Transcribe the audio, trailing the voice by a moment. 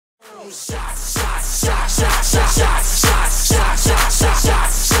We're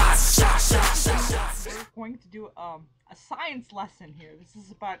going to do a science lesson here. This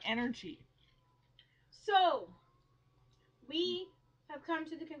is about energy. So, we have come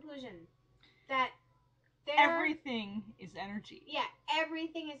to the conclusion that everything is energy. Yeah,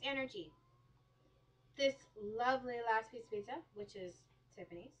 everything is energy. This lovely last piece of pizza, which is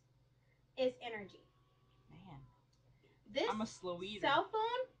Tiffany's, is energy. Man, this I'm a slow eater. Cell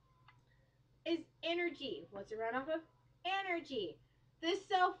phone is energy. What's it run off of? Energy. This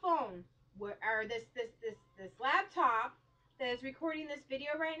cell phone, or this laptop that is recording this video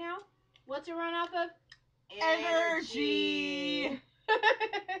right now, what's it run off of? Energy.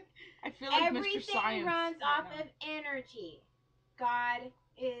 I feel like everything Mr. Science runs off of energy. God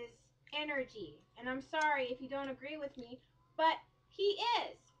is energy. And I'm sorry if you don't agree with me, but he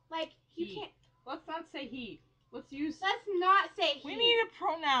is. Like, you can't. Let's not say he. Let's not say he. We need a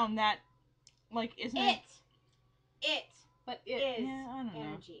pronoun that, like, isn't it? It. But it is I don't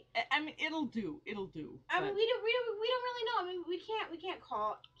energy. Know. I mean, it'll do. It'll do. I mean, we don't really know. I mean, we can't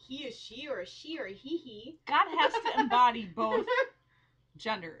call he is she or he. God has to embody both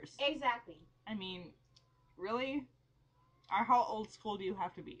genders. Exactly. I mean, really? How old school do you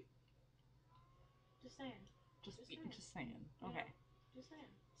have to be? Just saying. Just saying. Okay. Yeah, just saying.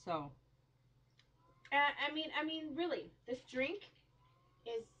 So. I mean, really, this drink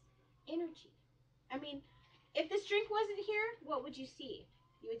is energy. I mean, if this drink wasn't here, what would you see?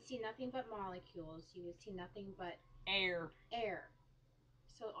 You would see nothing but molecules. You would see nothing but air.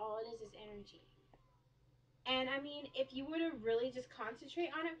 So all it is energy. And I mean, if you were to really just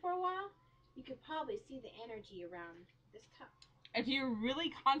concentrate on it for a while, you could probably see the energy around this cup. If you're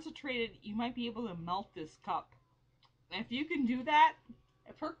really concentrated, you might be able to melt this cup. And if you can do that,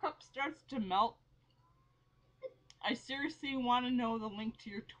 if her cup starts to melt, I seriously want to know the link to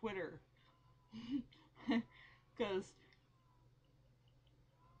your Twitter. Because,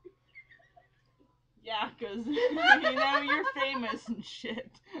 you know, you're famous and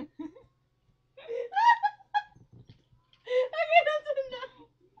shit. Okay, that's enough.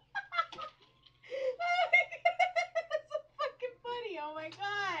 That's so fucking funny. Oh my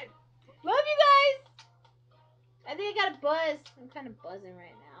god. Love you guys. I think I got a buzz. I'm kind of buzzing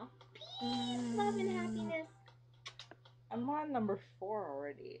right now. Peace, love, and happiness. I'm on number 4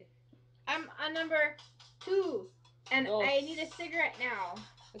 already. I'm on number 2. And I need a cigarette now.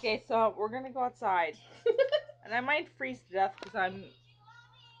 Okay, so we're gonna go outside. And I might freeze to death because I'm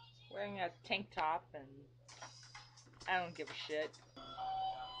wearing a tank top and I don't give a shit.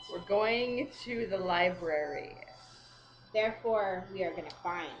 We're going to the library. Therefore, we are gonna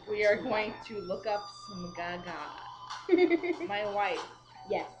find. We are going to look up some Gaga. My wife.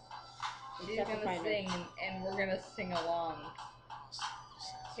 Yes. She's gonna sing and we're gonna sing along.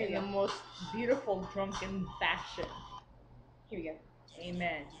 In the most beautiful drunken fashion. Here we go.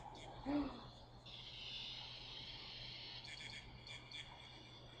 Amen.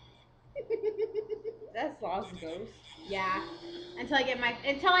 That's Lost Ghost. Yeah. Until I get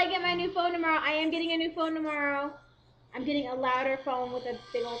my new phone tomorrow. I am getting a new phone tomorrow. I'm getting a louder phone with a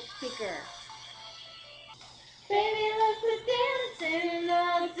big old speaker. Baby, let's dance in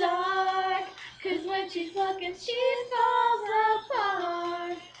the dark. 'Cause when she's fucking, she falls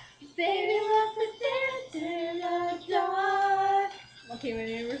apart. Baby, let's dance in the dark. Okay, my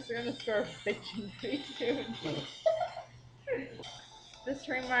neighbors are gonna start bitching pretty soon. This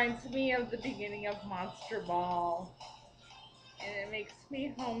reminds me of the beginning of Monster Ball. And it makes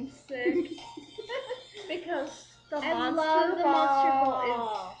me homesick. Because the Monster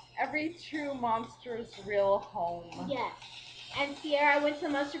Ball is every true monster's real home. Yes. And Sierra, I went to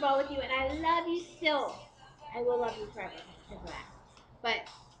Monster Ball with you, and I love you still. I will love you forever because of that. But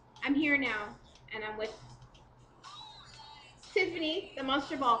I'm here now, and I'm with Tiffany, the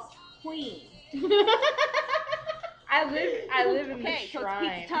Monster Ball queen. I live in the shrine. So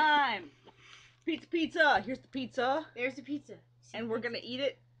it's pizza time. Pizza. Here's the pizza. There's the pizza. And we're gonna eat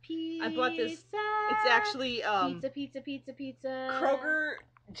it. Pizza. I bought this. It's actually pizza. Kroger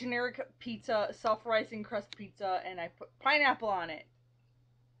generic pizza, self-rising crust pizza, and I put pineapple on it.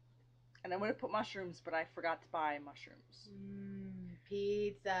 And I would have put mushrooms, but I forgot to buy mushrooms.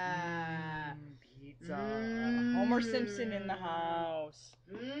 Pizza. Pizza. Homer Simpson in the house.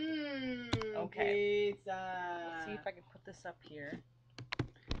 Okay. Pizza. Let's see if I can put this up here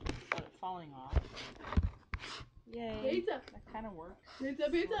without it falling off. Yay. Pizza. That kind of works. Pizza.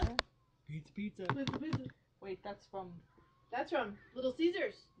 Pizza. Wait, that's from Little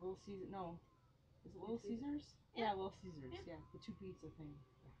Caesars. Little Caesars. No. Is it Little Caesars? Yeah, Little Caesars. Yeah, the 2 pizza thing.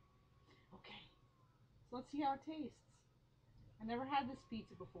 Yeah. Okay. So let's see how it tastes. I never had this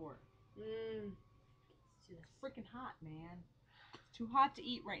pizza before. It's freaking hot, man. It's too hot to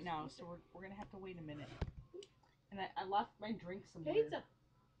eat right now, so we're gonna have to wait a minute. And I left my drink somewhere. Pizza.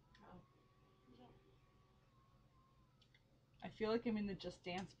 I feel like I'm in the Just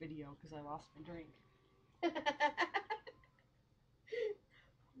Dance video because I lost my drink.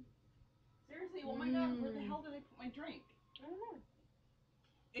 Seriously, oh my god, where the hell did I put my drink? I don't know.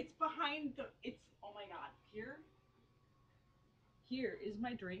 It's behind the, oh my god, here is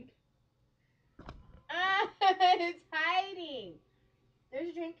my drink. It's hiding. There's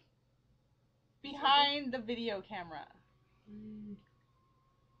a drink. Behind the video camera.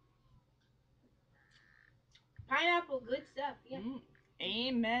 Pineapple, good stuff. Yeah.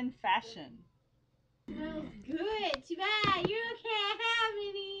 Amen fashion. Smells good. Too bad you can't have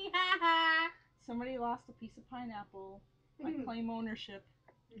any. Ha ha. Somebody lost a piece of pineapple. I claim ownership.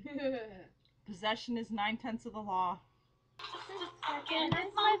 Possession is 9/10 of the law. And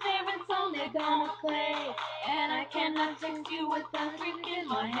it's my favorite song they're gonna play. And I cannot text you with a drink in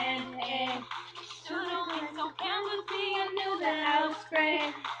my hand. Hey, should've been so canvassy, I knew that I was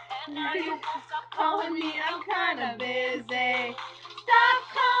great. And now you can stop calling me, I'm kinda busy. Stop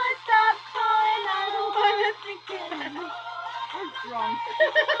calling, I don't wanna think it. We're drunk.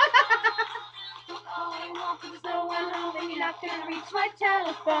 There's no one home and you're not gonna reach my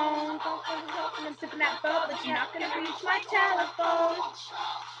telephone. And I'm sipping that bub, but you're not gonna reach my telephone.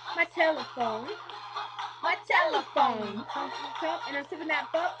 My telephone. My telephone. And I'm sipping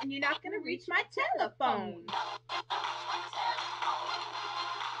that bub, and you're not gonna reach my telephone.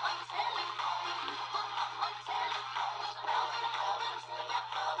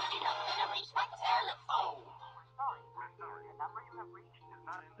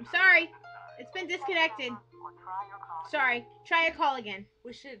 I'm sorry. It's been disconnected. Sorry. Try your call again.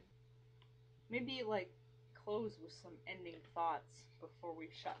 We should maybe like close with some ending thoughts before we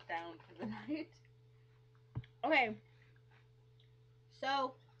shut down for the night. Okay.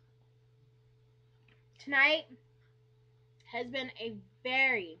 So, tonight has been a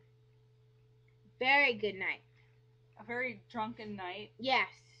very, very good night. A very drunken night Yes.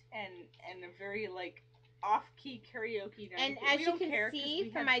 and a very like off-key karaoke night. And but as we you don't can care 'cause see we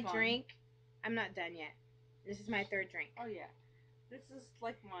from had my fun. drink, I'm not done yet. This is my third drink. Oh yeah. This is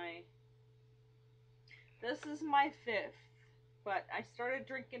my fifth. But I started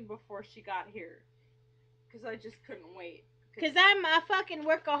drinking before she got here. Because I just couldn't wait. Because I'm a fucking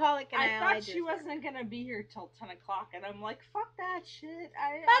workaholic and I I thought like she this. wasn't going to be here till 10 o'clock. And I'm like, fuck that shit.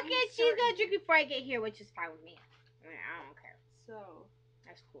 Fuck it, she's gonna drink before I get here, which is fine with me. I mean, I don't care. So,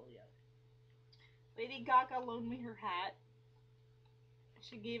 That's cool, yo. Lady Gaga loaned me her hat.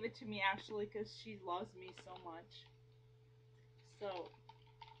 She gave it to me actually because she loves me so much. So,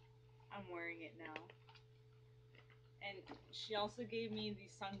 I'm wearing it now. And she also gave me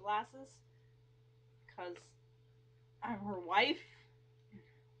these sunglasses because I'm her wife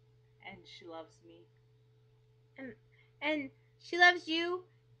and she loves me. And she loves you,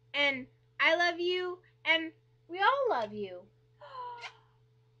 and I love you, and we all love you.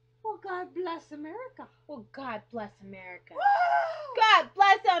 Well, God bless America. Well, God bless America. God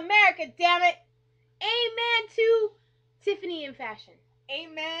bless America, damn it. Amen to Tiffany in fashion.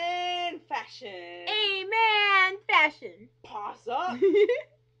 Amen fashion. Amen fashion. Pause up.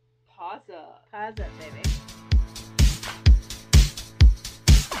 Pause up. Pause up, baby.